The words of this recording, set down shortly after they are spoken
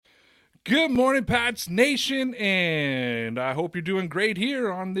Good morning, Pats Nation, and I hope you're doing great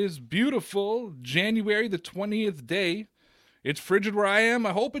here on this beautiful January the 20th day. It's frigid where I am.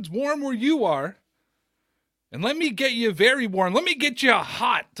 I hope it's warm where you are. And let me get you very warm. Let me get you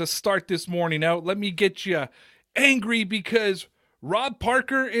hot to start this morning out. Let me get you angry because Rob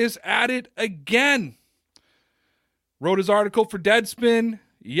Parker is at it again. Wrote his article for Deadspin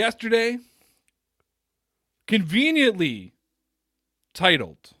yesterday, conveniently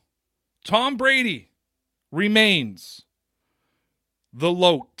titled, Tom Brady remains the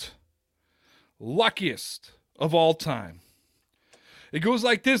luckiest of all time. It goes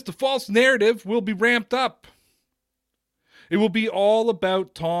like this: the false narrative will be ramped up. It will be all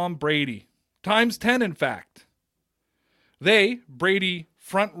about Tom Brady. Times 10, in fact. They, Brady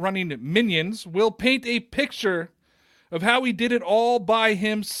front-running minions, will paint a picture of how he did it all by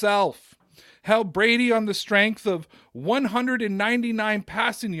himself. How Brady, on the strength of 199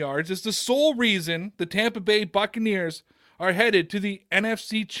 passing yards, is the sole reason the Tampa Bay Buccaneers are headed to the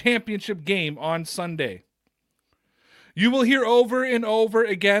NFC Championship game on Sunday. You will hear over and over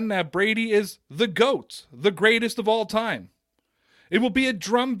again that Brady is the GOAT, the greatest of all time. It will be a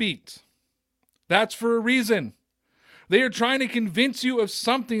drumbeat. That's for a reason. They are trying to convince you of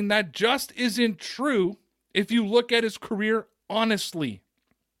something that just isn't true if you look at his career honestly.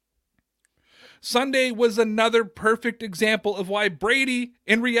 Sunday was another perfect example of why Brady,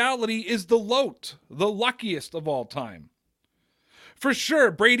 in reality, is the luckiest of all time. For sure,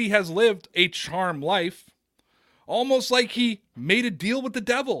 Brady has lived a charmed life, almost like he made a deal with the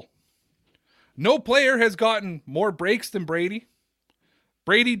devil. No player has gotten more breaks than Brady.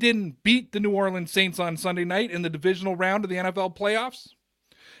 Brady didn't beat the New Orleans Saints on Sunday night in the divisional round of the NFL playoffs.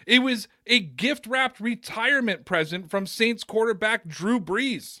 It was a gift-wrapped retirement present from Saints quarterback Drew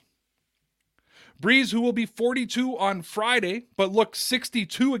Brees. Brees, who will be 42 on Friday, but looked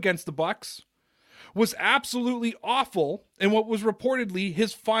 62 against the Bucs, was absolutely awful in what was reportedly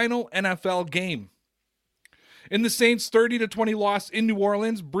his final NFL game. In the Saints' 30-20 loss in New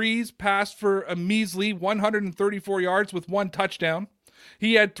Orleans, Brees passed for a measly 134 yards with one touchdown.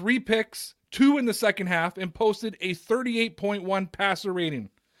 He had 3 picks, 2 in the second half, and posted a 38.1 passer rating.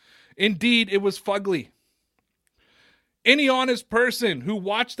 Indeed, it was fugly. Any honest person who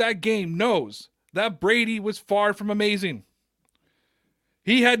watched that game knows that Brady was far from amazing.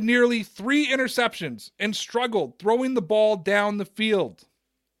 He had nearly 3 interceptions and struggled throwing the ball down the field.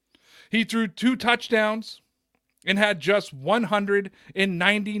 He threw 2 touchdowns and had just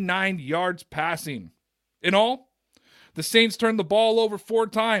 199 yards passing. In all, the Saints turned the ball over 4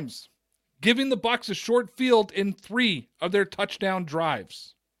 times, giving the Bucs a short field in 3 of their touchdown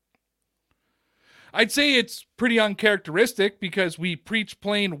drives. I'd say it's pretty uncharacteristic because we preach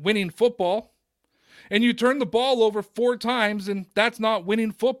playing winning football, and you turn the ball over 4 times, and that's not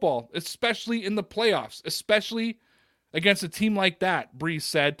winning football, especially in the playoffs, especially against a team like that, Brees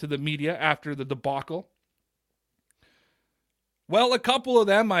said to the media after the debacle. Well, a couple of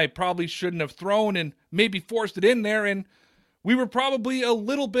them I probably shouldn't have thrown and maybe forced it in there, and we were probably a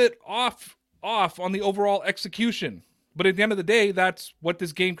little bit off on the overall execution. But at the end of the day, that's what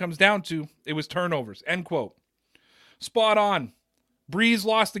this game comes down to. It was turnovers, end quote. Spot on. Brees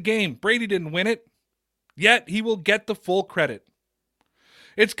lost the game. Brady didn't win it. Yet he will get the full credit.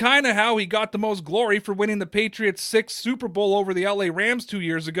 It's kind of how he got the most glory for winning the Patriots' 6th Super Bowl over the LA Rams 2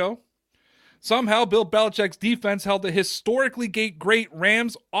 years ago. Somehow, Bill Belichick's defense held the historically great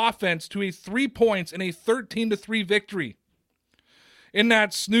Rams offense to a 3 points in a 13-3 victory. In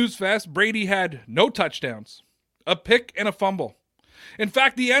that snooze fest, Brady had no touchdowns, a pick, and a fumble. In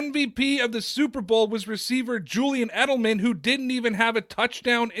fact, the MVP of the Super Bowl was receiver Julian Edelman, who didn't even have a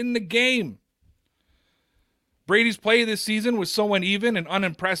touchdown in the game. Brady's play this season was so uneven and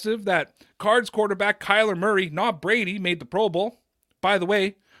unimpressive that Cards quarterback Kyler Murray, not Brady, made the Pro Bowl. By the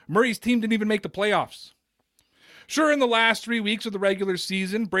way, Murray's team didn't even make the playoffs. Sure, in the last 3 weeks of the regular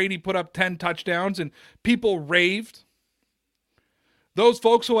season, Brady put up 10 touchdowns and people raved. Those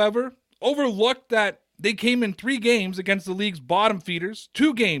folks, however, overlooked that they came in 3 games against the league's bottom feeders,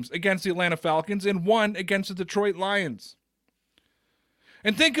 2 games against the Atlanta Falcons, and 1 against the Detroit Lions.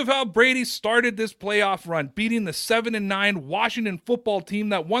 And think of how Brady started this playoff run, beating the 7-9 Washington football team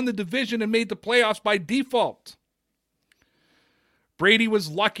that won the division and made the playoffs by default. Brady was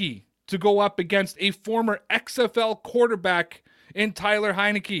lucky to go up against a former XFL quarterback in Tyler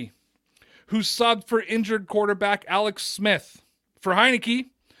Heineke, who subbed for injured quarterback Alex Smith. For Heineke,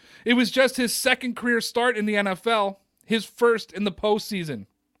 it was just his 2nd career start in the NFL, his 1st in the postseason.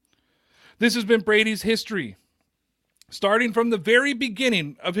 This has been Brady's history. Starting from the very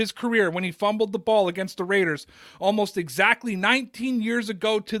beginning of his career when he fumbled the ball against the Raiders almost exactly 19 years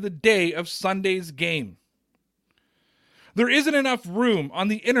ago to the day of Sunday's game. There isn't enough room on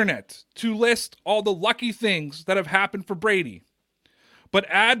the internet to list all the lucky things that have happened for Brady, but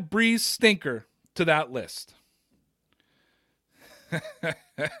add Bree's stinker to that list.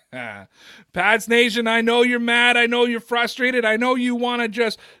 Pats Nation, I know you're mad. I know you're frustrated. I know you want to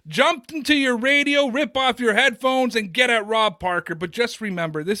just jump into your radio, rip off your headphones, and get at Rob Parker. But just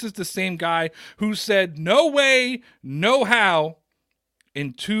remember, this is the same guy who said no way, no how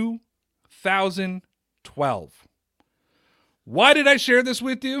in 2012. Why did I share this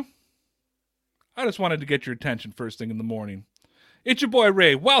with you? I just wanted to get your attention first thing in the morning. It's your boy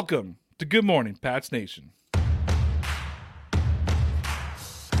Ray. Welcome to Good Morning, Pats Nation.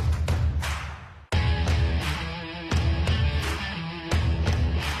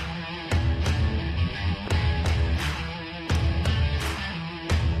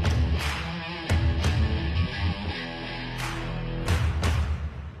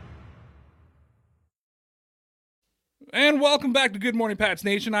 And welcome back to Good Morning Pats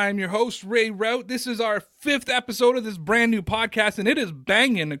Nation. I am your host, Ray Rout. This is our 5th episode of this brand new podcast, and it is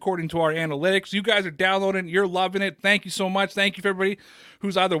banging according to our analytics. You guys are downloading it. You're loving it. Thank you so much. Thank you for everybody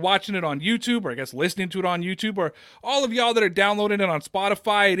who's either watching it on YouTube or I guess listening to it on YouTube, or all of y'all that are downloading it on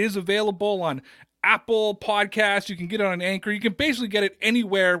Spotify. It is available on Apple Podcasts. You can get it on Anchor. You can basically get it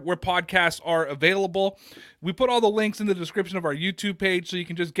anywhere where podcasts are available. We put all the links in the description of our YouTube page, so you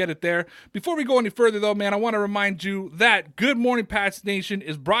can just get it there. Before we go any further, though, man, I want to remind you that Good Morning Pats Nation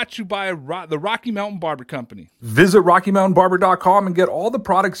is brought to you by the Rocky Mountain Barber Company. Visit RockyMountainBarber.com and get all the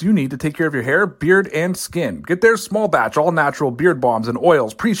products you need to take care of your hair, beard, and skin. Get their small batch, all-natural beard balms and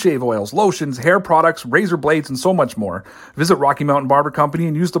oils, pre-shave oils, lotions, hair products, razor blades, and so much more. Visit Rocky Mountain Barber Company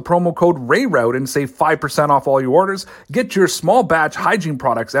and use the promo code RAYROUT and save 5% off all your orders. Get your small batch hygiene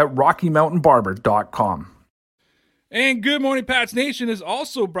products at RockyMountainBarber.com. And Good Morning Pats Nation is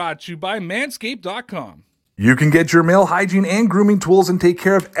also brought to you by Manscaped.com. You can get your male hygiene and grooming tools and take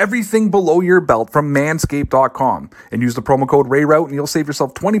care of everything below your belt from Manscaped.com. And use the promo code RAYROUT and you'll save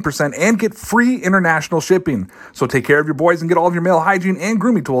yourself 20% and get free international shipping. So take care of your boys and get all of your male hygiene and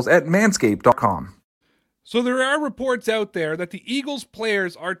grooming tools at Manscaped.com. So there are reports out there that the Eagles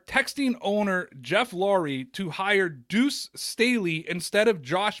players are texting owner Jeff Lurie to hire Deuce Staley instead of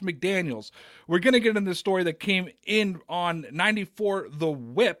Josh McDaniels. We're going to get into the story that came in on 94 The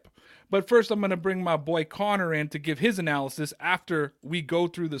Whip. But first, I'm going to bring my boy Connor in to give his analysis after we go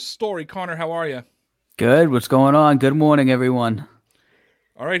through the story. Connor, how are you? Good. What's going on? Good morning, everyone.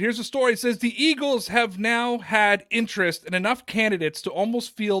 All right, here's the story. It says the Eagles have now had interest in enough candidates to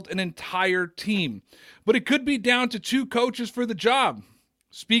almost field an entire team, but it could be down to 2 coaches for the job.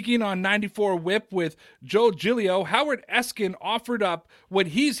 Speaking on 94 Whip with Joe Giglio, Howard Eskin offered up what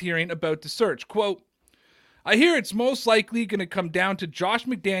he's hearing about the search. Quote, I hear it's most likely going to come down to Josh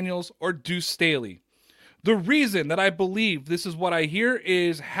McDaniels or Deuce Staley. The reason that I believe this is what I hear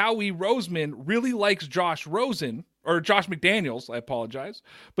is Howie Roseman really likes Josh McDaniels, I apologize,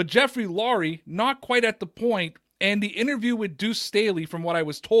 but Jeffrey Lurie not quite at the point, and the interview with Deuce Staley, from what I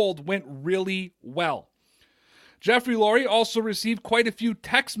was told, went really well. Jeffrey Lurie also received quite a few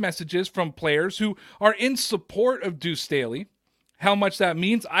text messages from players who are in support of Deuce Staley. How much that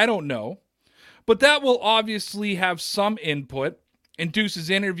means, I don't know, but that will obviously have some input. In Deuce's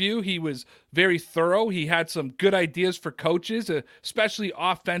interview, he was very thorough. He had some good ideas for coaches, especially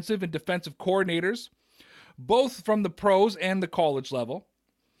offensive and defensive coordinators, both from the pros and the college level.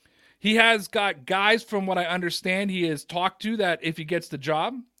 He has got guys, from what I understand, he has talked to that if he gets the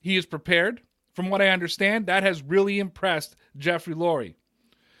job, he is prepared. From what I understand, that has really impressed Jeffrey Lurie.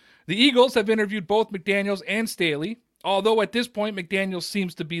 The Eagles have interviewed both McDaniels and Staley, although at this point McDaniels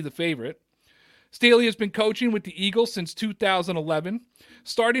seems to be the favorite. Staley has been coaching with the Eagles since 2011,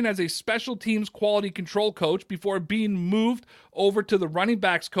 starting as a special teams quality control coach before being moved over to the running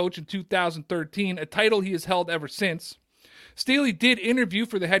backs coach in 2013, a title he has held ever since. Staley did interview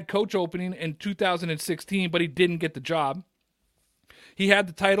for the head coach opening in 2016, but he didn't get the job. He had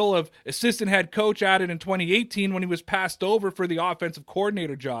the title of assistant head coach added in 2018 when he was passed over for the offensive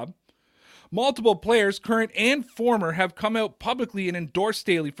coordinator job. Multiple players, current and former, have come out publicly and endorsed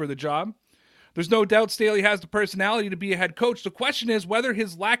Staley for the job. There's no doubt Staley has the personality to be a head coach. The question is whether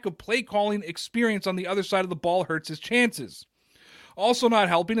his lack of play calling experience on the other side of the ball hurts his chances. Also not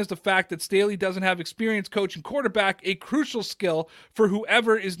helping is the fact that Staley doesn't have experience coaching quarterback, a crucial skill for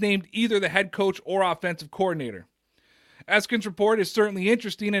whoever is named either the head coach or offensive coordinator. Eskin's report is certainly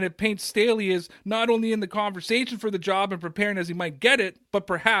interesting, and it paints Staley as not only in the conversation for the job and preparing as he might get it, but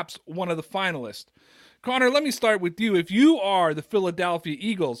perhaps one of the finalists. Connor, let me start with you. If you are the Philadelphia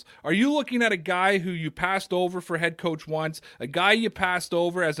Eagles, are you looking at a guy who you passed over for head coach once, a guy you passed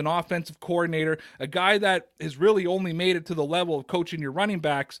over as an offensive coordinator, a guy that has really only made it to the level of coaching your running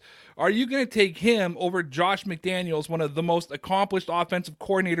backs? Are you going to take him over Josh McDaniels, one of the most accomplished offensive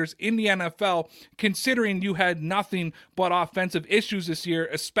coordinators in the NFL, considering you had nothing but offensive issues this year,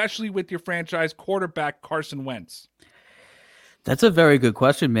 especially with your franchise quarterback, Carson Wentz? That's a very good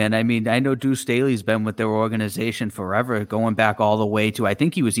question, man. I mean, I know Deuce Staley's been with their organization forever, going back all the way to, I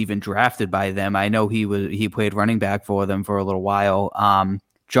think he was even drafted by them. I know he played running back for them for a little while.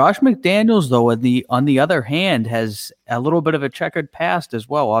 Josh McDaniels, though, on the other hand, has a little bit of a checkered past as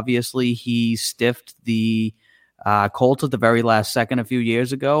well. Obviously, he stiffed the Colts at the very last second a few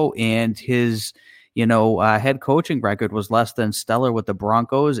years ago, and his head coaching record was less than stellar with the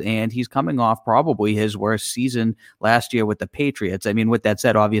Broncos, and he's coming off probably his worst season last year with the Patriots. I mean, with that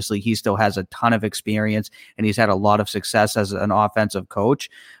said, obviously he still has a ton of experience and he's had a lot of success as an offensive coach,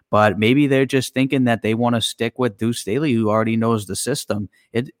 but maybe they're just thinking that they want to stick with Deuce Staley, who already knows the system.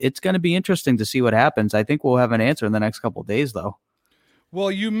 It's going to be interesting to see what happens. I think we'll have an answer in the next couple of days, though.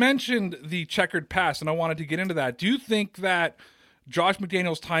 Well, you mentioned the checkered past, and I wanted to get into that. Do you think that Josh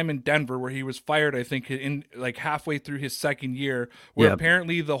McDaniels' time in Denver, where he was fired, I think, in like halfway through his second year, where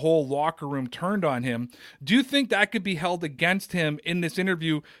apparently the whole locker room turned on him, do you think that could be held against him in this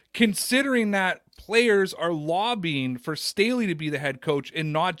interview, considering that players are lobbying for Staley to be the head coach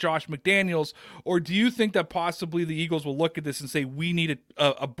and not Josh McDaniels? Or do you think that possibly the Eagles will look at this and say, we need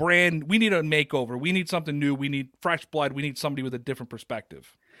a brand, we need a makeover, we need something new, we need fresh blood, we need somebody with a different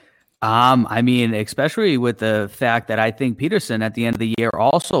perspective? I mean, especially with the fact that I think Peterson at the end of the year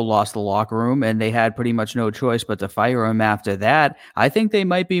also lost the locker room and they had pretty much no choice but to fire him after that. I think they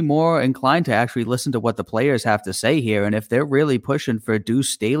might be more inclined to actually listen to what the players have to say here. And if they're really pushing for Deuce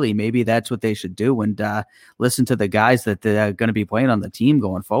Staley, maybe that's what they should do and listen to the guys that they're going to be playing on the team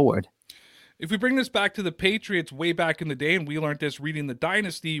going forward. If we bring this back to the Patriots way back in the day, and we learned this reading The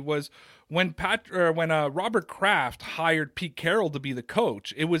Dynasty, was when Robert Kraft hired Pete Carroll to be the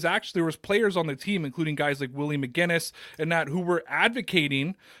coach. It was actually, there was players on the team, including guys like Willie McGinnis and that, who were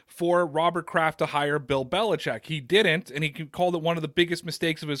advocating for Robert Kraft to hire Bill Belichick. He didn't, and he called it one of the biggest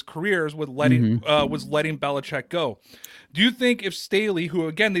mistakes of his career was letting Belichick go. Do you think if Staley, who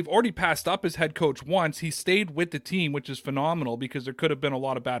again they've already passed up as head coach once, he stayed with the team, which is phenomenal because there could have been a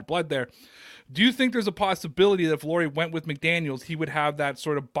lot of bad blood there. Do you think there's a possibility that if Laurie went with McDaniels, he would have that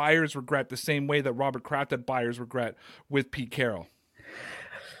sort of buyer's regret the same way that Robert Kraft had buyer's regret with Pete Carroll?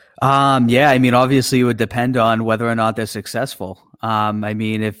 Yeah, I mean, obviously it would depend on whether or not they're successful. I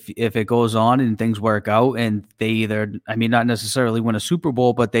mean, if it goes on and things work out and they either, I mean, not necessarily win a Super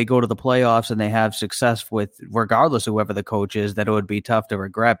Bowl, but they go to the playoffs and they have success with regardless of whoever the coach is, that it would be tough to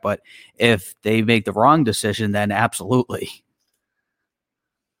regret. But if they make the wrong decision, then absolutely.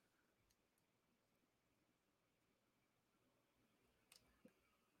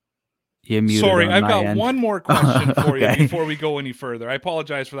 Sorry, I've got one more question for Okay. you before we go any further. I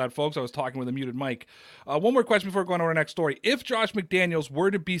apologize for that, folks. I was talking with a muted mic. One more question before going to our next story. If Josh McDaniels were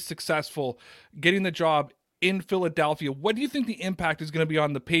to be successful getting the job in Philadelphia, what do you think the impact is going to be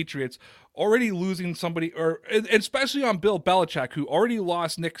on the Patriots already losing somebody, or especially on Bill Belichick, who already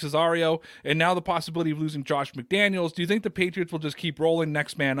lost Nick Caesaro, and now the possibility of losing Josh McDaniels? Do you think the Patriots will just keep rolling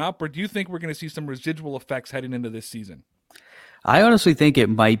next man up, or do you think we're going to see some residual effects heading into this season? I honestly think it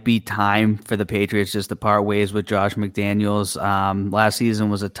might be time for the Patriots just to part ways with Josh McDaniels. Last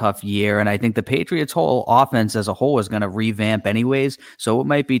season was a tough year, and I think the Patriots' whole offense as a whole is going to revamp anyways. So it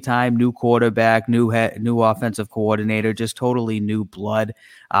might be time, new quarterback, new offensive coordinator, just totally new blood.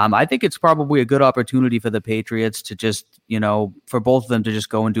 I think it's probably a good opportunity for the Patriots to just, for both of them to just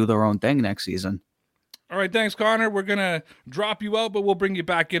go and do their own thing next season. All right, thanks, Connor. We're going to drop you out, but we'll bring you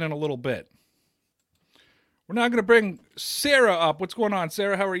back in a little bit. We're now going to bring Sarah up. What's going on,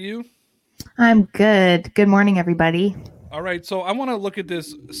 Sarah? How are you? I'm good. Good morning, everybody. All right, so I want to look at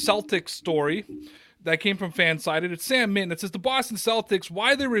this Celtics story that came from Fansided. It's Sam Minton. It says, the Boston Celtics,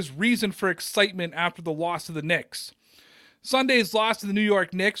 why there is reason for excitement after the loss to the Knicks. Sunday's loss to the New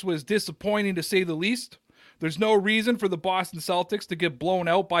York Knicks was disappointing to say the least. There's no reason for the Boston Celtics to get blown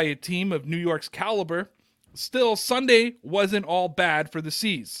out by a team of New York's caliber. Still, Sunday wasn't all bad for the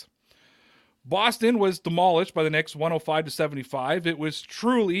C's. Boston was demolished by the Knicks 105-75. It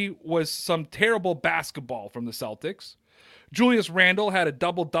was some terrible basketball from the Celtics. Julius Randle had a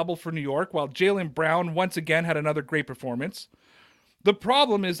double-double for New York, while Jaylen Brown once again had another great performance. The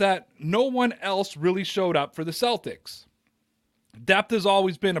problem is that no one else really showed up for the Celtics. Depth has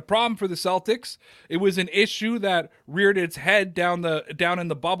always been a problem for the Celtics. It was an issue that reared its head down in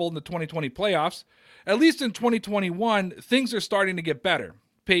the bubble in the 2020 playoffs. At least in 2021, things are starting to get better.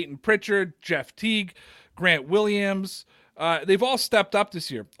 Peyton Pritchard, Jeff Teague, Grant Williams, they've all stepped up this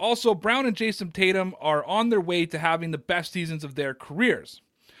year. Also, Brown and Jason Tatum are on their way to having the best seasons of their careers.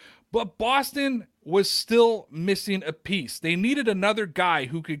 But Boston was still missing a piece. They needed another guy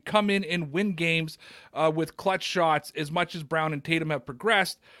who could come in and win games with clutch shots. As much as Brown and Tatum have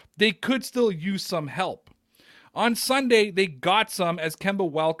progressed, they could still use some help. On Sunday, they got some as Kemba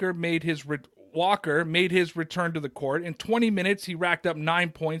Walker made his return to the court. In 20 minutes, he racked up 9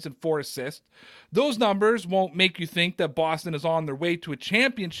 points and 4 assists. Those numbers won't make you think that Boston is on their way to a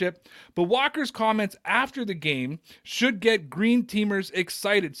championship, but Walker's comments after the game should get Green Teamers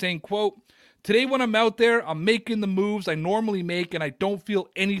excited, saying, quote, "Today when I'm out there, I'm making the moves I normally make and I don't feel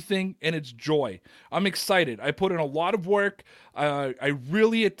anything, and it's joy. I'm excited. I put in a lot of work. I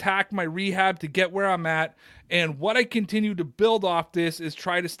really attacked my rehab to get where I'm at, and what I continue to build off this is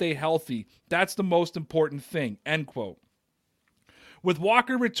try to stay healthy. That's the most important thing," end quote. With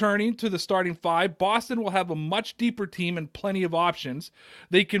Walker returning to the starting five, Boston will have a much deeper team and plenty of options.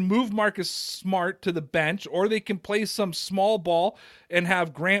 They can move Marcus Smart to the bench, or they can play some small ball and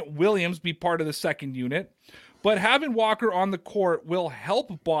have Grant Williams be part of the second unit. But having Walker on the court will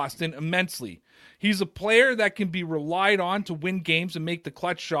help Boston immensely. He's a player that can be relied on to win games and make the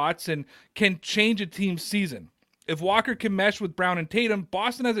clutch shots and can change a team's season. If Walker can mesh with Brown and Tatum,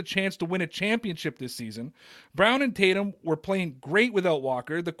 Boston has a chance to win a championship this season. Brown and Tatum were playing great without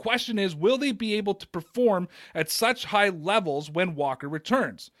Walker. The question is, will they be able to perform at such high levels when Walker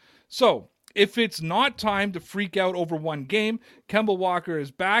returns? So, if it's not time to freak out over one game, Kemba Walker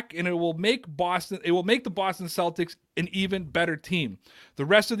is back, and it will make the Boston Celtics an even better team. The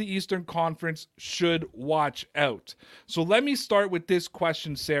rest of the Eastern Conference should watch out. So let me start with this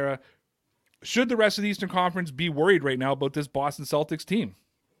question, Sarah. Should the rest of the Eastern Conference be worried right now about this Boston Celtics team?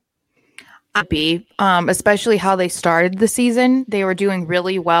 I'd be, especially how they started the season. They were doing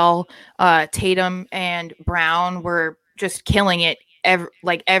really well. Tatum and Brown were just killing it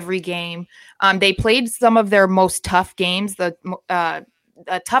every game. They played some of their most tough games, the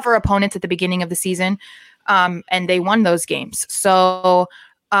tougher opponents at the beginning of the season, and they won those games. So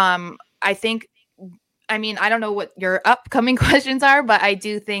I think, I don't know what your upcoming questions are, but I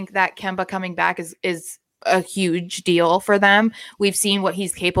do think that Kemba coming back is a huge deal for them. We've seen what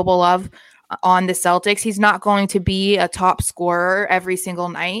he's capable of on the Celtics. He's not going to be a top scorer every single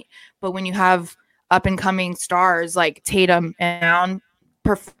night, but when you have up and coming stars like Tatum and Brown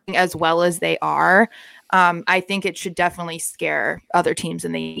performing as well as they are, I think it should definitely scare other teams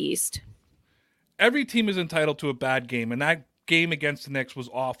in the East. Every team is entitled to a bad game, and that game against the Knicks was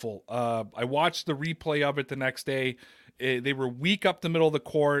awful. I watched the replay of it the next day. They were weak up the middle of the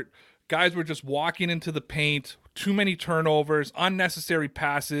court. Guys were just walking into the paint, too many turnovers, unnecessary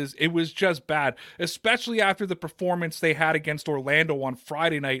passes. It was just bad, especially after the performance they had against Orlando on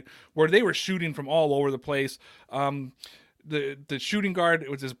Friday night, where they were shooting from all over the place. The shooting guard, it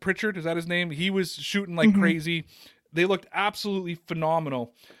was Pritchard, is that his name? He was shooting like crazy. They looked absolutely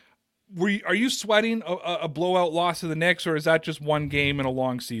phenomenal. Are you sweating a blowout loss to the Knicks, or is that just one game in a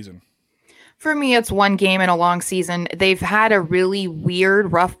long season? For me, it's one game in a long season. They've had a really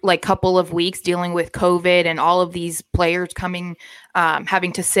weird, rough, couple of weeks dealing with COVID and all of these players coming,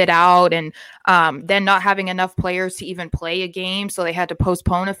 having to sit out, and then not having enough players to even play a game, so they had to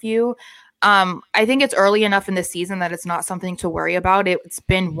postpone a few. I think it's early enough in the season that it's not something to worry about. It's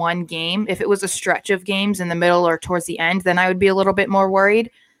been one game. If it was a stretch of games in the middle or towards the end, then I would be a little bit more worried.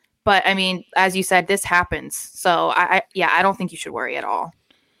 But as you said, this happens. So I don't think you should worry at all.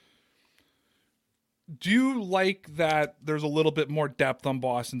 Do you like that there's a little bit more depth on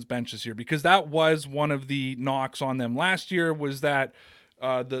Boston's bench this year? Because that was one of the knocks on them last year, was that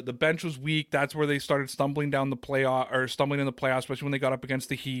the bench was weak. That's where they started stumbling in the playoffs, especially when they got up against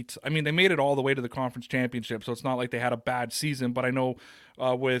the Heat. They made it all the way to the conference championship, so it's not like they had a bad season. But I know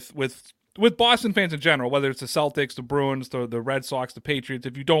with Boston fans in general, whether it's the Celtics, the Bruins, the Red Sox, the Patriots,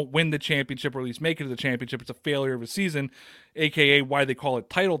 if you don't win the championship or at least make it to the championship, it's a failure of a season, aka why they call it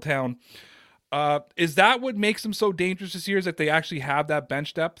Title Town. Is that what makes them so dangerous this year, is that they actually have that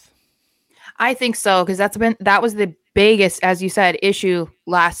bench depth? I think so, because that was the biggest, as you said, issue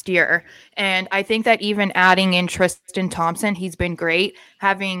last year. And I think that even adding in Tristan Thompson, he's been great.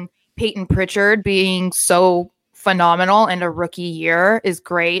 Having Peyton Pritchard being so phenomenal in a rookie year is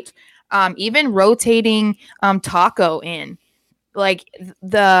great. Even rotating Taco in, I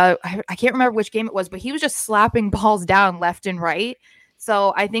can't remember which game it was, but he was just slapping balls down left and right.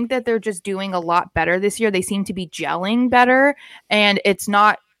 So I think that they're just doing a lot better this year. They seem to be gelling better, and it's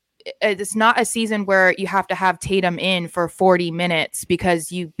not a season where you have to have Tatum in for 40 minutes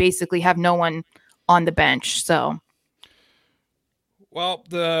because you basically have no one on the bench. So, well,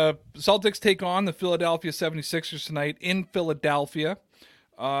 the Celtics take on the Philadelphia 76ers tonight in Philadelphia.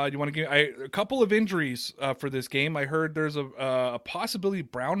 You want to give a couple of injuries for this game? I heard there's a possibility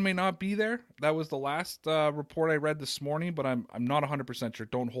Brown may not be there. That was the last report I read this morning, but I'm not 100% sure.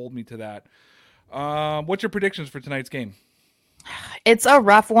 Don't hold me to that. What's your predictions for tonight's game? it's a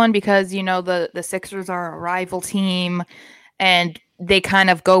rough one because, you know, the Sixers are a rival team and they kind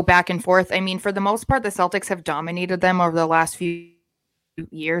of go back and forth. I mean, for the most part, the Celtics have dominated them over the last few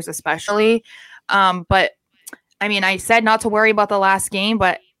years, especially. But I mean, I said not to worry about the last game,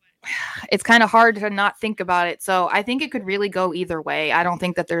 but it's kind of hard to not think about it. So I think it could really go either way. I don't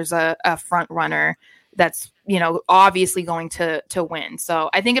think that there's a front runner that's, you know, obviously going to win. So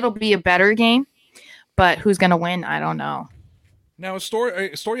I think it'll be a better game, but who's going to win? I don't know. Now, a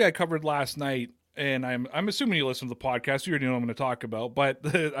story I covered last night, and I'm assuming you listen to the podcast. You already know what I'm going to talk about, but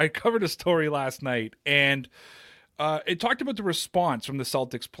I covered a story last night, and it talked about the response from the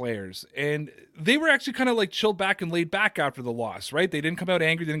Celtics players, and they were actually kind of like chilled back and laid back after the loss, right? They didn't come out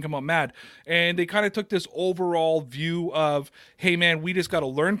angry, they didn't come out mad, and they kind of took this overall view of, hey man, we just got to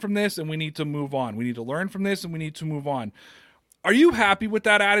learn from this and we need to move on. We need to learn from this and we need to move on. Are you happy with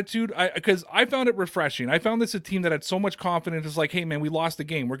that attitude? Because I found it refreshing. I found this a team that had so much confidence. It's like, hey, man, we lost the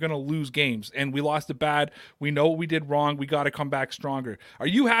game. We're going to lose games. And we lost it bad. We know what we did wrong. We got to come back stronger. Are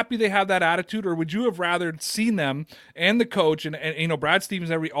you happy they have that attitude? Or would you have rather seen them and the coach and you know, Brad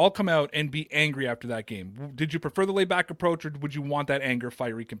Stevens and all come out and be angry after that game? Did you prefer the laid-back approach, or would you want that anger,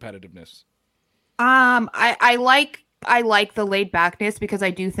 fiery competitiveness? I like the laid backness because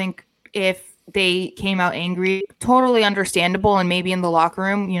I do think if they came out angry, totally understandable, and maybe in the locker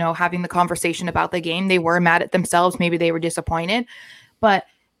room, you know, having the conversation about the game, they were mad at themselves, maybe they were disappointed, but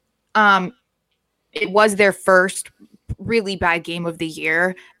it was their first really bad game of the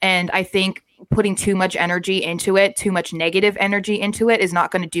year, and I think putting too much energy into it, too much negative energy into it, is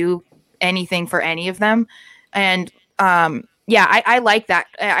not going to do anything for any of them. And yeah, I like that.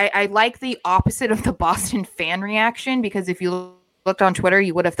 I like the opposite of the Boston fan reaction, because if you looked on Twitter,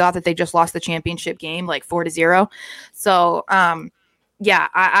 you would have thought that they just lost the championship game like 4-0. So yeah,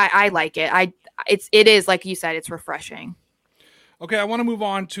 I like it. It is, like you said, it's refreshing. Okay, I want to move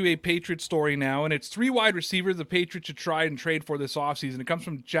on to a Patriot story now, and it's 3 wide receivers the Patriots should try and trade for this offseason. It comes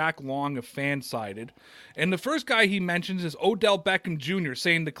from Jack Long of Fansided. And the first guy he mentions is Odell Beckham Jr.,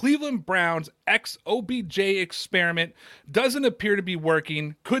 saying the Cleveland Browns ex-OBJ experiment doesn't appear to be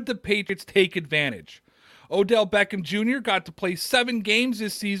working. Could the Patriots take advantage? Odell Beckham Jr. got to play 7 games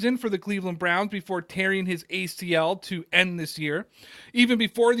this season for the Cleveland Browns before tearing his ACL to end this year. Even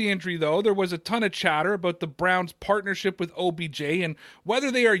before the injury, though, there was a ton of chatter about the Browns' partnership with OBJ and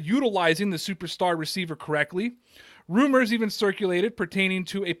whether they are utilizing the superstar receiver correctly. Rumors even circulated pertaining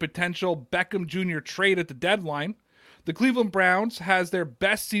to a potential Beckham Jr. trade at the deadline. The Cleveland Browns has their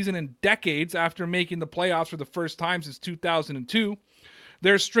best season in decades after making the playoffs for the first time since 2002.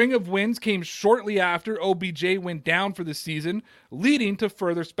 Their string of wins came shortly after OBJ went down for the season, leading to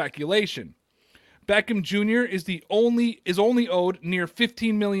further speculation. Beckham Jr. is only owed near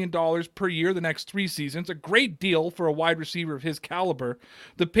 $15 million per year the next 3 seasons, a great deal for a wide receiver of his caliber.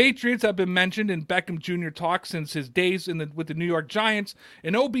 The Patriots have been mentioned in Beckham Jr. talk since his days with the New York Giants,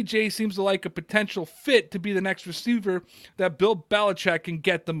 and OBJ seems to like a potential fit to be the next receiver that Bill Belichick can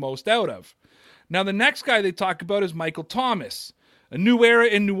get the most out of. Now, the next guy they talk about is Michael Thomas. A new era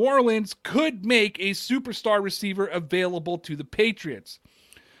in New Orleans could make a superstar receiver available to the Patriots.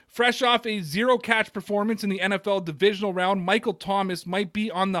 Fresh off a 0-catch performance in the NFL divisional round, Michael Thomas might be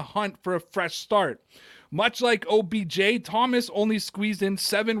on the hunt for a fresh start. Much like OBJ, Thomas only squeezed in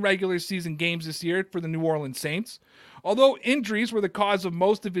 7 regular season games this year for the New Orleans Saints. Although injuries were the cause of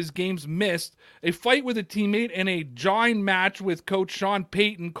most of his games missed, a fight with a teammate and a jawing match with coach Sean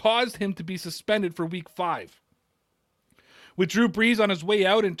Payton caused him to be suspended for Week 5. With Drew Brees on his way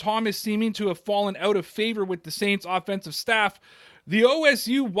out and Thomas seeming to have fallen out of favor with the Saints' offensive staff, the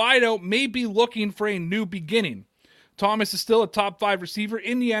OSU wideout may be looking for a new beginning. Thomas is still a top 5 receiver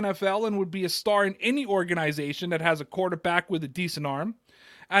in the NFL and would be a star in any organization that has a quarterback with a decent arm.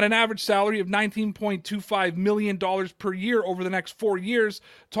 At an average salary of $19.25 million per year over the next 4 years,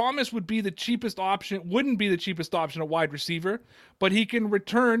 Thomas wouldn't be the cheapest option at wide receiver, but if he can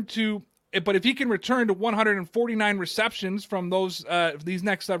return to 149 receptions from these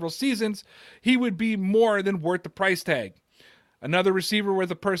next several seasons, he would be more than worth the price tag. Another receiver with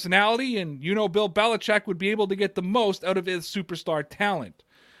a personality, and Bill Belichick would be able to get the most out of his superstar talent.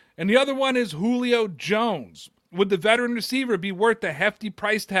 And the other one is Julio Jones. Would the veteran receiver be worth the hefty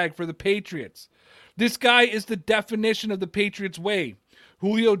price tag for the Patriots? This guy is the definition of the Patriots way.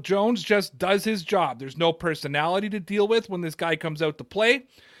 Julio Jones just does his job. There's no personality to deal with when this guy comes out to play.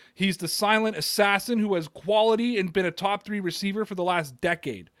 He's the silent assassin who has quality and been a top 3 receiver for the last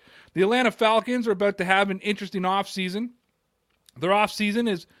decade. The Atlanta Falcons are about to have an interesting offseason. Their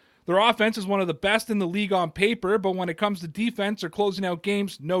offense is one of the best in the league on paper, but when it comes to defense or closing out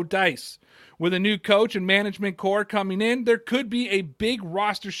games, no dice. With a new coach and management core coming in, there could be a big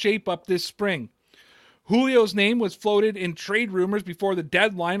roster shape-up this spring. Julio's name was floated in trade rumors before the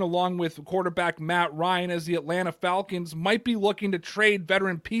deadline, along with quarterback Matt Ryan, as the Atlanta Falcons might be looking to trade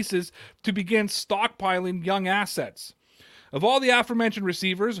veteran pieces to begin stockpiling young assets. Of all the aforementioned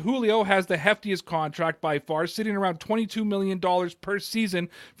receivers, Julio has the heftiest contract by far, sitting around $22 million per season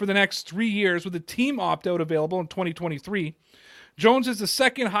for the next 3 years, with a team opt-out available in 2023. Jones is the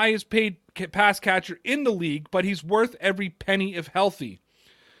second highest paid pass catcher in the league, but he's worth every penny if healthy.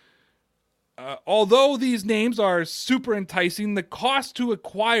 Although these names are super enticing, the cost to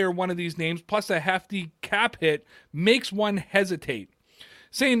acquire one of these names plus a hefty cap hit makes one hesitate.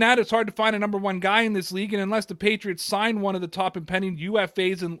 Saying that, it's hard to find a number one guy in this league, and unless the Patriots sign one of the top impending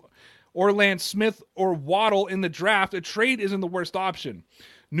UFAs in Orlando Smith or Waddle in the draft, a trade isn't the worst option.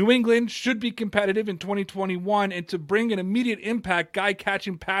 New England should be competitive in 2021, and to bring an immediate impact guy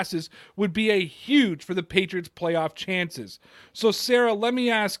catching passes would be a huge for the Patriots' playoff chances. So, Sarah, let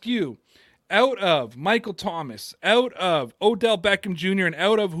me ask you, out of Michael Thomas, out of Odell Beckham Jr., and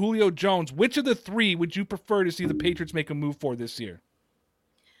out of Julio Jones, which of the 3 would you prefer to see the Patriots make a move for this year?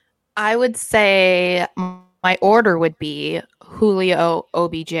 I would say my order would be Julio,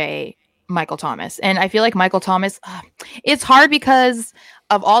 OBJ, Michael Thomas. And I feel like Michael Thomas, it's hard because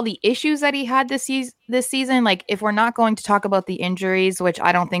of all the issues that he had this season. Like, if we're not going to talk about the injuries, which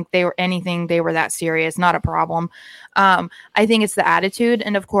I don't think they were that serious, not a problem. I think it's the attitude.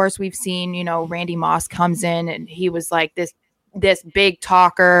 And of course, we've seen, Randy Moss comes in and he was like this big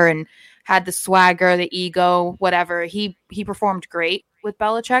talker and had the swagger, the ego, whatever. He performed great with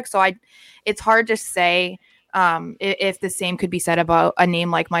Belichick. So it's hard to say if the same could be said about a name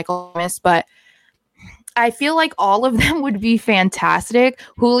like Michael Thomas, but I feel like all of them would be fantastic.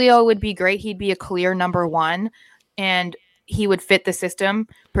 Julio would be great. He'd be a clear number 1, and he would fit the system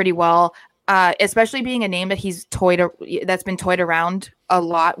pretty well, especially being a name that's been toyed around a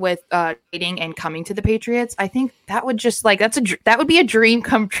lot with dating and coming to the Patriots. I think that would that would be a dream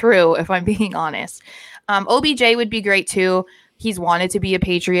come true, if I'm being honest. OBJ would be great too. He's wanted to be a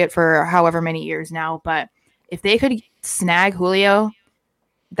Patriot for however many years now, but if they could snag Julio,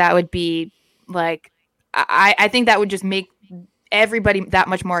 that would be like, I think that would just make everybody that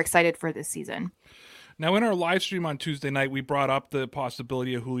much more excited for this season. Now, in our live stream on Tuesday night, we brought up the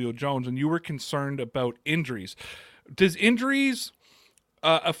possibility of Julio Jones, and you were concerned about injuries. Does injuries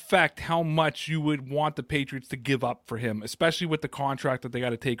affect how much you would want the Patriots to give up for him, especially with the contract that they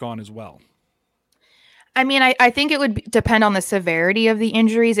got to take on as well? I mean, I think it would depend on the severity of the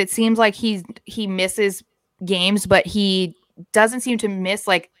injuries. It seems like he misses games, but he doesn't seem to miss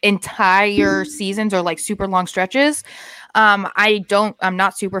like entire seasons or like super long stretches. I'm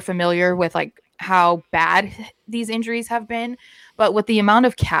not super familiar with like how bad these injuries have been, but with the amount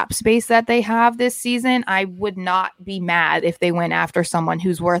of cap space that they have this season, I would not be mad if they went after someone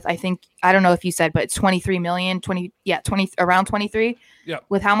who's worth, I don't know if you said, but it's 23 million, around 23. Yeah.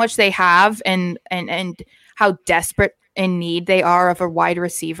 With how much they have and how desperate in need they are of a wide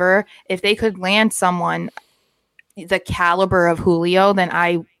receiver. If they could land someone the caliber of Julio, then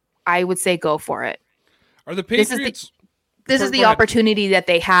I would say go for it. Are the Patriots? This is the opportunity that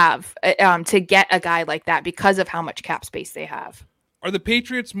they have to get a guy like that because of how much cap space they have. Are the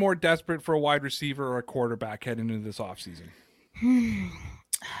Patriots more desperate for a wide receiver or a quarterback heading into this offseason?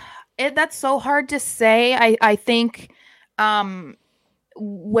 That's so hard to say. I think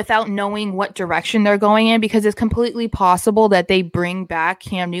without knowing what direction they're going in, because it's completely possible that they bring back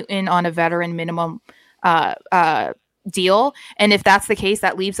Cam Newton on a veteran minimum deal. And if that's the case,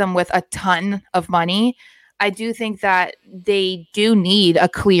 that leaves them with a ton of money. I do think that they do need a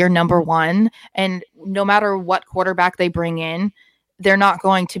clear number 1. And no matter what quarterback they bring in, they're not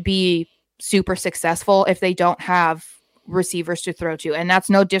going to be super successful if they don't have receivers to throw to. And that's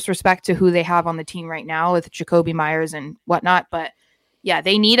no disrespect to who they have on the team right now with Jacoby Myers and whatnot. But yeah,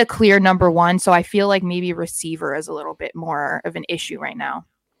 they need a clear number 1. So I feel like maybe receiver is a little bit more of an issue right now.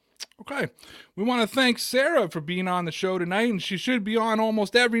 Okay. We want to thank Sarah for being on the show tonight, and she should be on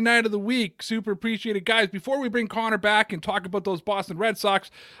almost every night of the week. Super appreciate it, guys. Before we bring Connor back and talk about those Boston Red Sox,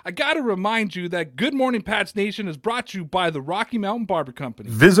 I got to remind you that Good Morning Pats Nation is brought to you by the Rocky Mountain Barber Company.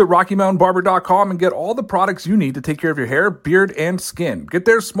 Visit RockyMountainBarber.com and get all the products you need to take care of your hair, beard, and skin. Get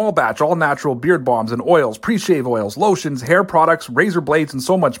their small batch, all natural beard balms and oils, pre-shave oils, lotions, hair products, razor blades, and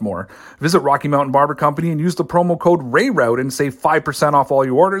so much more. Visit Rocky Mountain Barber Company and use the promo code RAYROUTE and save 5% off all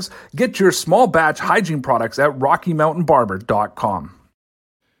your orders. Get your small batch hygiene products at RockyMountainBarber.com.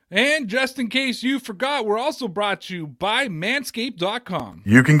 And just in case you forgot, we're also brought to you by Manscaped.com.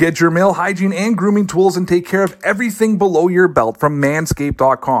 You can get your male hygiene and grooming tools and take care of everything below your belt from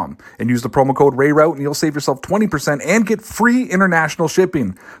Manscaped.com. And use the promo code RAYROUTE and you'll save yourself 20% and get free international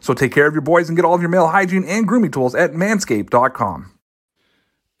shipping. So take care of your boys and get all of your male hygiene and grooming tools at Manscaped.com.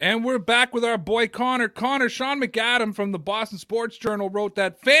 And we're back with our boy Connor. Sean McAdam from the Boston Sports Journal wrote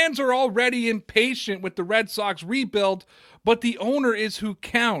that fans are already impatient with the Red Sox rebuild, but the owner is who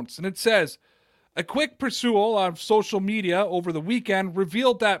counts. And it says, a quick pursuit on social media over the weekend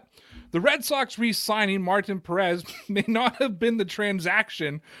revealed that the Red Sox re-signing Martin Perez may not have been the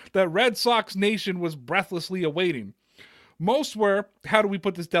transaction that Red Sox Nation was breathlessly awaiting. Most were, how do we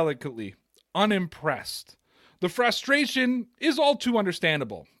put this delicately, unimpressed. The frustration is all too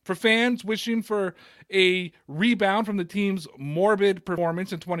understandable. For fans wishing for a rebound from the team's morbid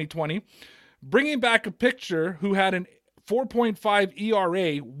performance in 2020, bringing back a pitcher who had an 4.5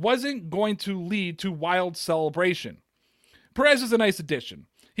 ERA wasn't going to lead to wild celebration. Perez is a nice addition.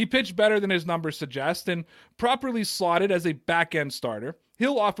 He pitched better than his numbers suggest, and properly slotted as a back-end starter,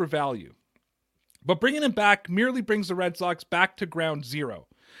 he'll offer value. But bringing him back merely brings the Red Sox back to ground zero.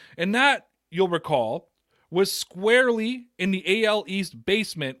 And that, you'll recall, was squarely in the AL East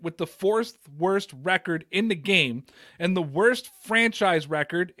basement with the fourth worst record in the game and the worst franchise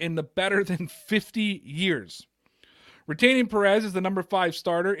record in the better than 50 years. Retaining Perez as the number 5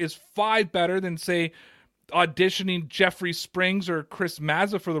 starter is 5 better than, say, auditioning Jeffrey Springs or Chris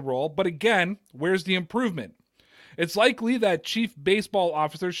Mazza for the role, but again, where's the improvement? It's likely that Chief Baseball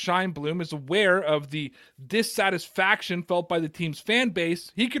Officer Shine Bloom is aware of the dissatisfaction felt by the team's fan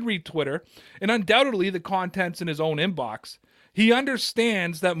base. He can read Twitter and undoubtedly the contents in his own inbox. He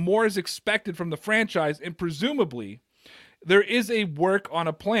understands that more is expected from the franchise and presumably there is a work on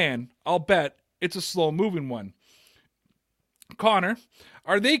a plan. I'll bet it's a slow-moving one. Connor,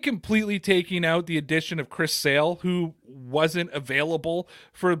 are they completely taking out the addition of Chris Sale, who wasn't available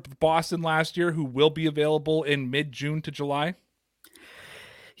for Boston last year, who will be available in mid-June to July?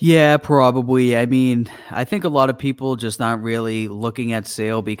 Yeah, probably. I mean, I think a lot of people just aren't really looking at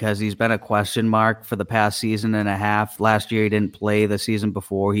Sale because he's been a question mark for the past season and a half. Last year, he didn't play. The season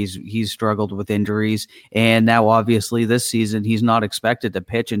before, he's struggled with injuries. And now, obviously, this season, he's not expected to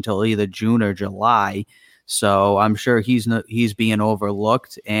pitch until either June or July. So I'm sure he's being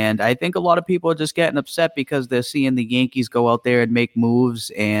overlooked. And I think a lot of people are just getting upset because they're seeing the Yankees go out there and make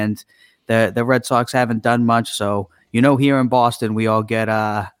moves, and the Red Sox haven't done much. So, here in Boston, we all get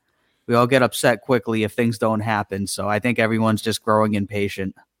upset quickly if things don't happen. So I think everyone's just growing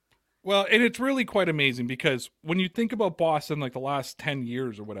impatient. Well, and it's really quite amazing because when you think about Boston, like the last 10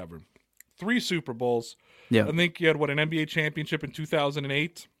 years or whatever, 3 Super Bowls. Yeah. I think you had, an NBA championship in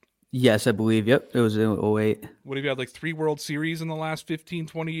 2008? Yes, I believe. Yep. It was in 08. What have you had, like 3 World Series in the last 15,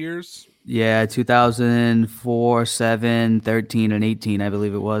 20 years? Yeah, 2004, 7, 13, and 18, I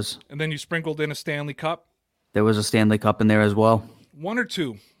believe it was. And then you sprinkled in a Stanley Cup? There was a Stanley Cup in there as well. 1 or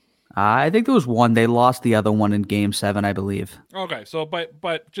 2? I think there was 1. They lost the other one in Game 7, I believe. Okay, so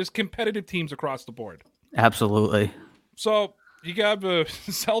but just competitive teams across the board. Absolutely. So you got a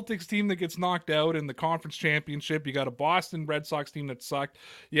Celtics team that gets knocked out in the conference championship. You got a Boston Red Sox team that sucked.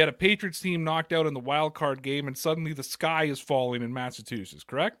 You had a Patriots team knocked out in the wild card game, and suddenly the sky is falling in Massachusetts,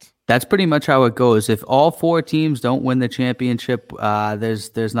 correct? That's pretty much how it goes. If all 4 teams don't win the championship,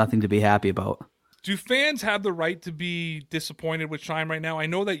 there's nothing to be happy about. Do fans have the right to be disappointed with Shime right now? I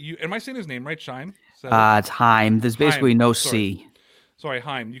know that you... Am I saying his name right, Shime? It's Heim. There's basically no C. Sorry,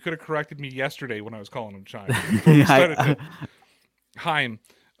 Heim. You could have corrected me yesterday when I was calling him Shime. Heim.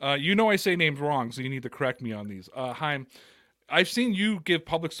 I say names wrong, so you need to correct me on these. Heim, I've seen you give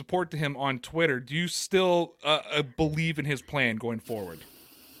public support to him on Twitter. Do you still believe in his plan going forward?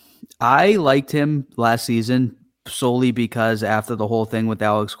 I liked him last season solely because after the whole thing with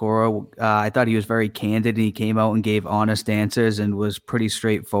Alex Cora, I thought he was very candid and he came out and gave honest answers and was pretty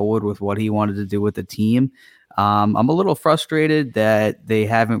straightforward with what he wanted to do with the team. I'm a little frustrated that they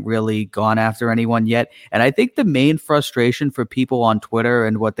haven't really gone after anyone yet. And I think the main frustration for people on Twitter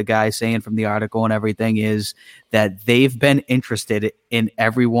and what the guy's saying from the article and everything is that they've been interested in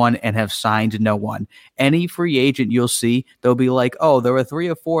everyone and have signed no one. Any free agent you'll see, they'll be like, oh, there are 3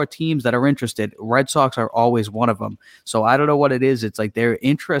 or 4 teams that are interested. Red Sox are always one of them. So I don't know what it is. It's like they're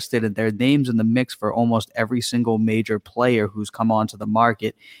interested in their names in the mix for almost every single major player who's come onto the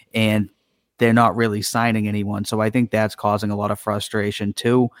market, and they're not really signing anyone. So I think that's causing a lot of frustration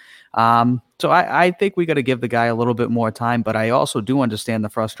too. So I think we got to give the guy a little bit more time, but I also do understand the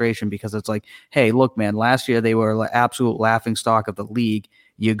frustration because it's like, hey, look, man, last year they were absolute laughing stock of the league.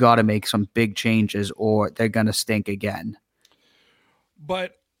 You got to make some big changes or they're going to stink again.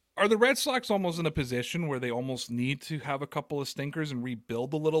 But are the Red Sox almost in a position where they almost need to have a couple of stinkers and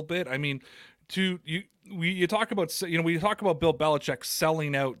rebuild a little bit? I mean, you talk about Bill Belichick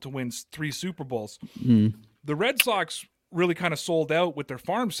selling out to win 3 Super Bowls. The Red Sox really kind of sold out with their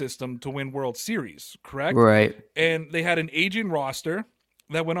farm system to win World Series, correct? Right. And they had an aging roster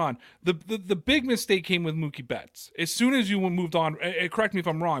that went on. The big mistake came with Mookie Betts. As soon as you moved on, correct me if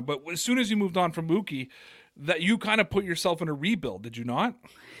I'm wrong, but as soon as you moved on from Mookie, that you kind of put yourself in a rebuild, did you not?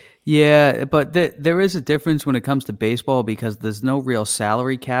 Yeah, but there is a difference when it comes to baseball because there's no real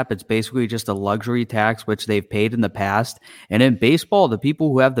salary cap. It's basically just a luxury tax, which they've paid in the past. And in baseball, the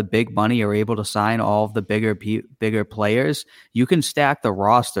people who have the big money are able to sign all of the bigger players. You can stack the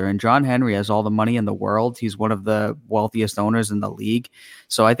roster, and John Henry has all the money in the world. He's one of the wealthiest owners in the league.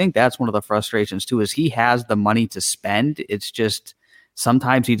 So I think that's one of the frustrations too, is he has the money to spend. It's just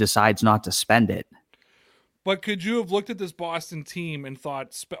sometimes he decides not to spend it. But could you have looked at this Boston team and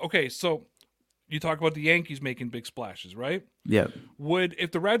thought, okay, so you talk about the Yankees making big splashes, right? Yeah.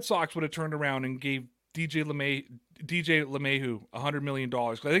 If the Red Sox would have turned around and gave DJ LeMahieu $100 million,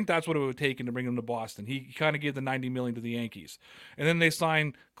 because I think that's what it would have taken to bring him to Boston. He kind of gave the $90 million to the Yankees. And then they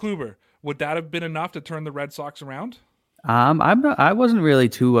signed Kluber. Would that have been enough to turn the Red Sox around? I wasn't really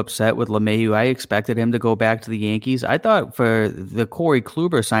too upset with LeMahieu. I expected him to go back to the Yankees. I thought for the Corey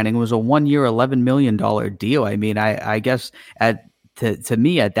Kluber signing was a 1-year, $11 million deal. I mean, I guess to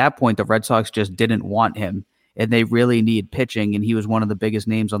me at that point, the Red Sox just didn't want him and they really need pitching. And he was one of the biggest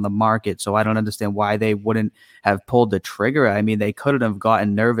names on the market. So I don't understand why they wouldn't have pulled the trigger. I mean, they couldn't have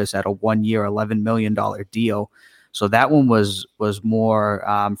gotten nervous at a 1-year, $11 million deal. So that one was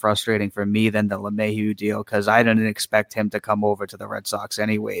more frustrating for me than the LeMahieu deal because I didn't expect him to come over to the Red Sox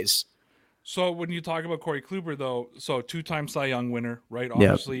anyways. So when you talk about Corey Kluber, though, so 2-time Cy Young winner, right?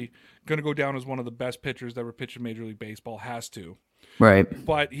 Obviously going to go down as one of the best pitchers that ever pitched in Major League Baseball, has to. Right.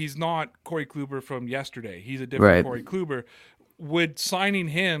 But he's not Corey Kluber from yesterday. He's a different Corey Kluber. Would signing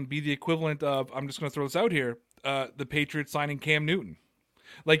him be the equivalent of, I'm just going to throw this out here, the Patriots signing Cam Newton?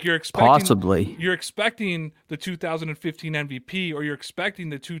 Like you're expecting the 2015 MVP, or you're expecting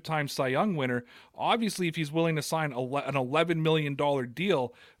the 2-time Cy Young winner. Obviously, if he's willing to sign an $11 million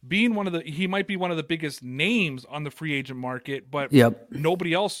deal, he might be one of the biggest names on the free agent market, but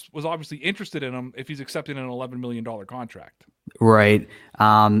nobody else was obviously interested in him if he's accepting an $11 million contract. Right.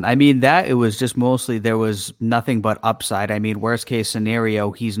 I mean, it was just mostly there was nothing but upside. I mean, worst case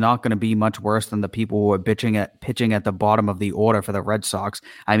scenario, he's not going to be much worse than the people who are pitching at the bottom of the order for the Red Sox.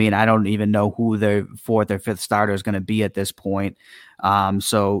 I mean, I don't even know who their 4th or 5th starter is going to be at this point.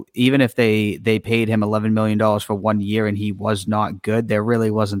 So even if they paid him $11 million for 1 year and he was not good, there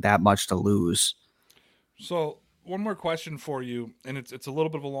really wasn't that much to lose. So one more question for you, and it's a little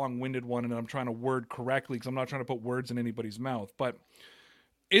bit of a long-winded one, and I'm trying to word correctly because I'm not trying to put words in anybody's mouth. But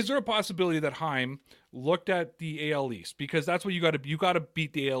is there a possibility that Heim looked at the AL East, because that's what you got to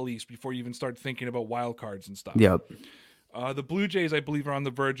beat the AL East before you even start thinking about wild cards and stuff? Yep. The Blue Jays, I believe, are on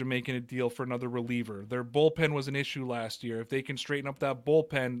the verge of making a deal for another reliever. Their bullpen was an issue last year. If they can straighten up that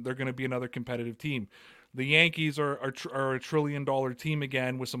bullpen, they're going to be another competitive team. The Yankees are a $1 trillion team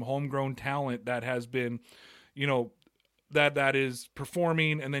again with some homegrown talent that has been, that is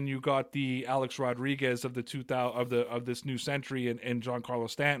performing. And then you got the Alex Rodriguez of of this new century and Giancarlo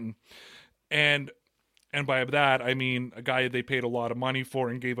Stanton, and by that I mean a guy they paid a lot of money for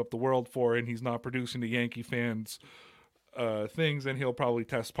and gave up the world for, and he's not producing the Yankee fans things, and he'll probably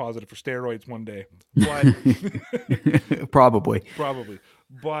test positive for steroids one day. But probably.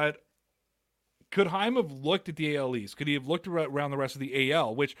 But could Heim have looked at the AL East? Could he have looked around the rest of the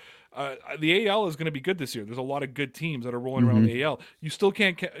AL, which the AL is going to be good this year? There's a lot of good teams that are rolling around the AL. You still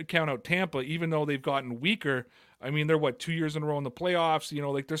can't count out Tampa, even though they've gotten weaker. I mean, they're 2 years in a row in the playoffs.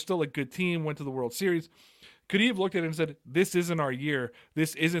 They're still a good team, went to the World Series. Could he have looked at it and said, this isn't our year.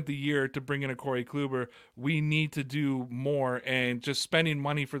 This isn't the year to bring in a Corey Kluber. We need to do more, and just spending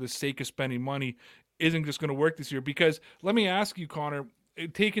money for the sake of spending money isn't just going to work this year. Because let me ask you, Connor,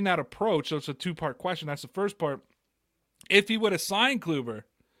 taking that approach, so it's a two-part question. That's the first part. If he would have signed Kluber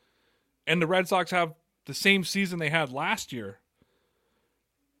and the Red Sox have the same season they had last year,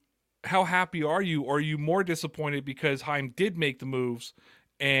 how happy are you? Or are you more disappointed because Heim did make the moves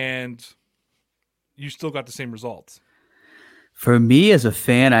and you still got the same results? For me as a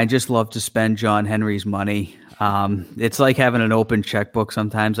fan, I just love to spend John Henry's money. It's like having an open checkbook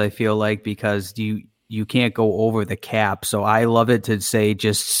sometimes, I feel like, because you can't go over the cap. So I love it to say,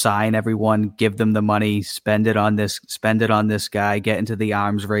 just sign everyone, give them the money, spend it on this guy, get into the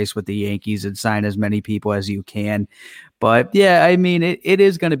arms race with the Yankees and sign as many people as you can. But yeah, I mean, it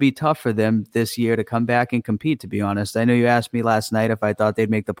is going to be tough for them this year to come back and compete, to be honest. I know you asked me last night if I thought they'd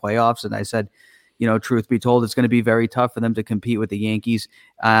make the playoffs, and I said, truth be told, it's going to be very tough for them to compete with the Yankees.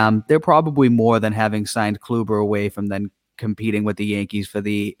 They're probably more than having signed Kluber away from then competing with the Yankees for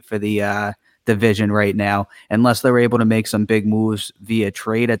the division right now, unless they're able to make some big moves via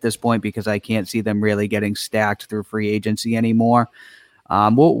trade at this point, because I can't see them really getting stacked through free agency anymore.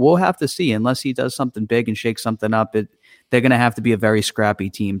 We'll have to see. Unless he does something big and shakes something up, they're going to have to be a very scrappy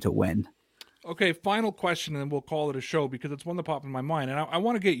team to win. Okay, final question, and then we'll call it a show, because it's one that popped in my mind. And I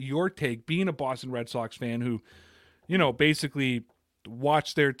want to get your take, being a Boston Red Sox fan who, basically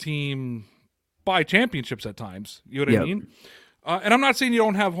watched their team buy championships at times. You know what I mean? And I'm not saying you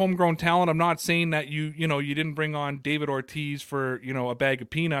don't have homegrown talent. I'm not saying that you didn't bring on David Ortiz for, a bag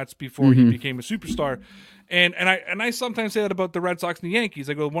of peanuts before he became a superstar. And I sometimes say that about the Red Sox and the Yankees.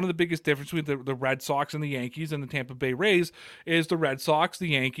 I go, one of the biggest differences between the Red Sox and the Yankees and the Tampa Bay Rays is the Red Sox, the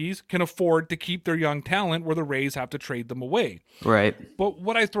Yankees, can afford to keep their young talent where the Rays have to trade them away. Right. But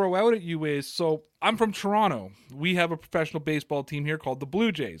what I throw out at you is, so I'm from Toronto. We have a professional baseball team here called the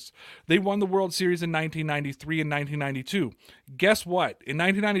Blue Jays. They won the World Series in 1993 and 1992. Guess what? In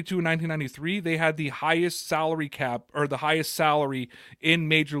 1992 and 1993, they had the highest salary cap, or the highest salary in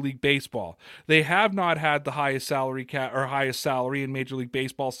Major League Baseball. They have not had the highest salary cap or highest salary in Major League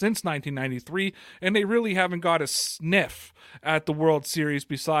Baseball since 1993, and they really haven't got a sniff at the World Series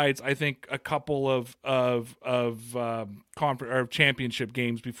besides, I think, a couple of championship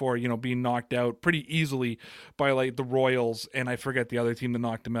games before, being knocked out pretty easily by like the Royals, and I forget the other team that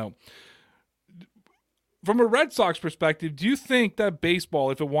knocked them out. From a Red Sox perspective, do you think that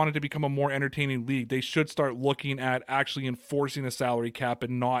baseball, if it wanted to become a more entertaining league, they should start looking at actually enforcing a salary cap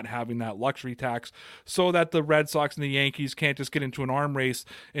and not having that luxury tax, so that the Red Sox and the Yankees can't just get into an arm race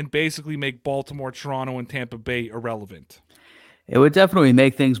and basically make Baltimore, Toronto, and Tampa Bay irrelevant? It would definitely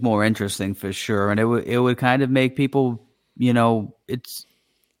make things more interesting for sure. And it would kind of make people,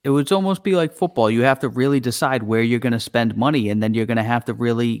 it would almost be like football. You have to really decide where you're going to spend money, and then you're going to have to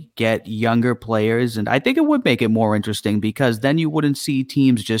really get younger players. And I think it would make it more interesting, because then you wouldn't see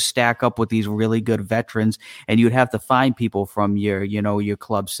teams just stack up with these really good veterans, and you'd have to find people from your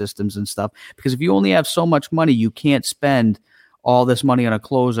club systems and stuff. Because if you only have so much money, you can't spend all this money on a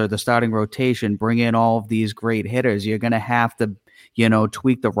closer, the starting rotation, bring in all of these great hitters. You're going to have to,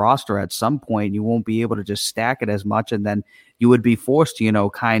 tweak the roster at some point. You won't be able to just stack it as much, and then you would be forced to,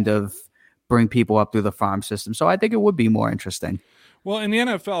 kind of bring people up through the farm system. So I think it would be more interesting. Well, in the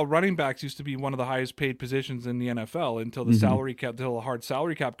NFL, running backs used to be one of the highest paid positions in the NFL until the salary cap, until a hard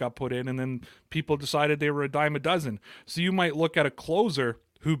salary cap got put in, and then people decided they were a dime a dozen. So you might look at a closer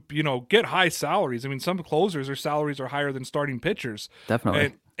who, get high salaries. I mean, some closers, their salaries are higher than starting pitchers.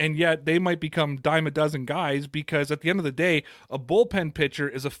 Definitely. And yet they might become dime a dozen guys, because at the end of the day, a bullpen pitcher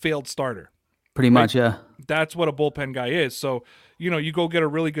is a failed starter. Pretty much, yeah. That's what a bullpen guy is. So, you go get a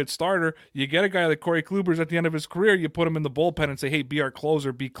really good starter. You get a guy like Corey Kluber's at the end of his career. You put him in the bullpen and say, hey, be our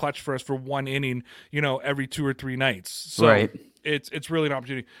closer, be clutch for us for one inning, every 2 or 3 nights. So right. It's really an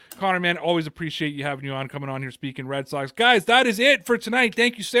opportunity. Connor, man, always appreciate you having you on, coming on here speaking Red Sox. Guys, that is it for tonight.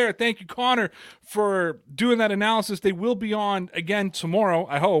 Thank you, Sarah. Thank you, Connor, for doing that analysis. They will be on again tomorrow,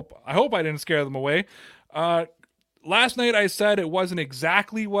 I hope. I hope I didn't scare them away. Last night I said it wasn't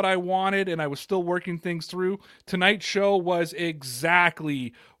exactly what I wanted, and I was still working things through. Tonight's show was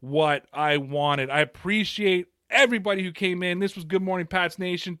exactly what I wanted. I appreciate everybody who came in. This was Good Morning Pats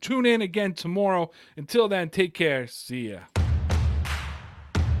Nation. Tune in again tomorrow. Until then, take care. See ya.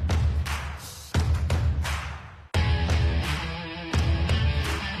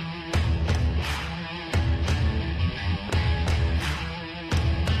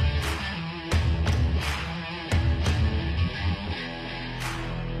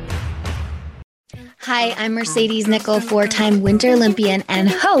 Hi, I'm Mercedes Nichol, 4-time Winter Olympian and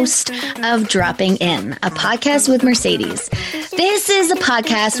host of Dropping In, a podcast with Mercedes. This is a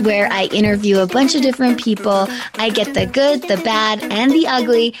podcast where I interview a bunch of different people. I get the good, the bad, and the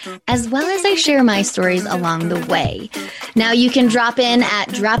ugly, as well as I share my stories along the way. Now you can drop in at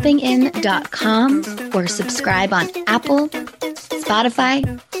droppingin.com or subscribe on Apple, Spotify,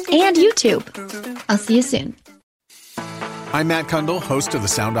 and YouTube. I'll see you soon. I'm Matt Kundle, host of the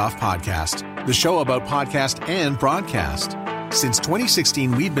Sound Off Podcast, the show about podcast and broadcast. Since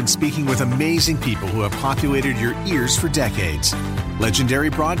 2016, we've been speaking with amazing people who have populated your ears for decades. Legendary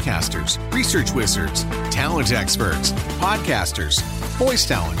broadcasters, research wizards, talent experts, podcasters, voice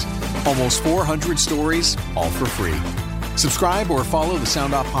talent. Almost 400 stories, all for free. Subscribe or follow the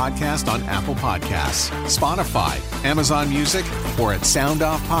Sound Off Podcast on Apple Podcasts, Spotify, Amazon Music, or at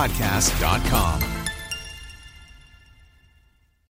soundoffpodcast.com.